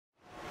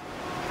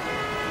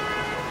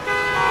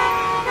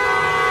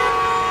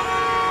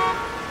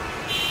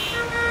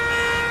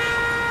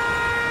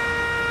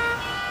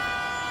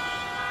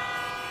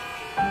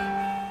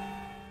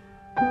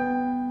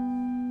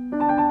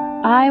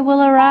I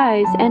will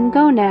arise and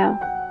go now,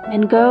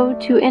 and go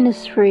to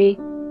Innisfree,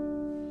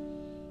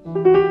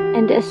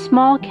 and a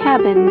small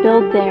cabin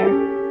build there,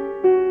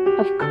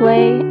 of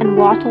clay and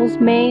wattles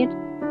made.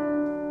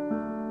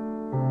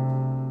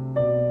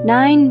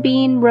 9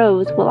 bean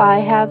rows will I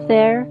have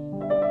there,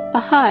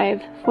 a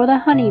hive for the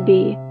honey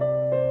bee,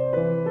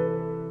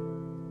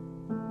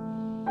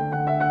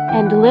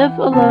 and live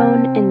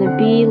alone in the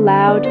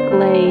bee-loud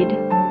glade.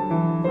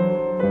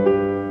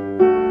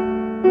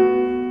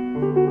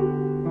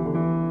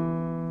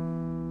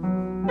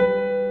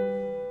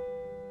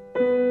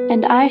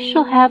 And I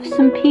shall have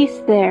some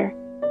peace there,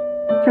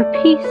 for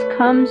peace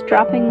comes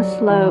dropping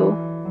slow,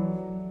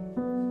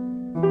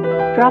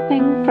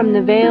 dropping from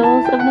the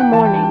vales of the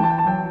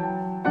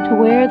morning to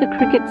where the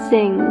cricket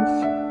sings.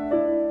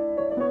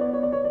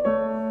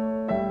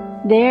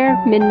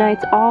 There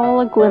midnight's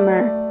all a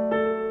glimmer,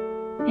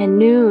 and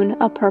noon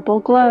a purple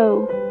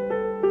glow,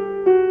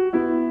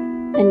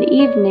 and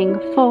evening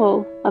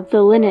full of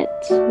the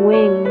linnet's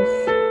wings.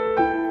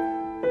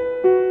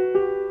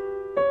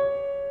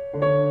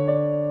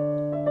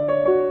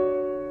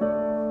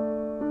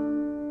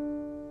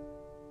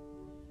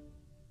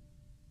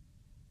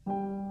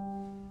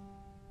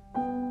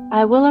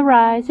 I will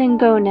arise and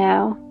go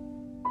now,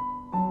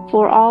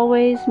 for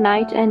always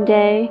night and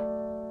day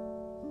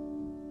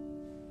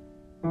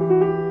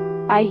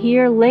I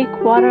hear lake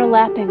water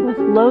lapping with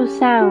low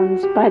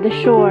sounds by the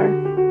shore,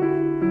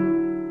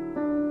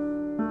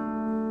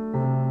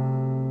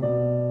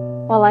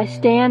 while I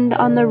stand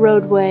on the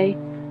roadway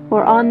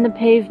or on the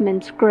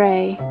pavements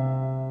gray.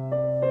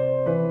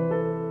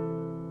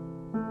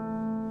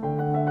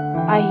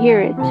 I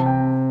hear it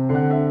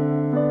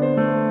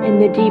in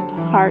the deep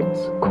heart's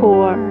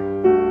core.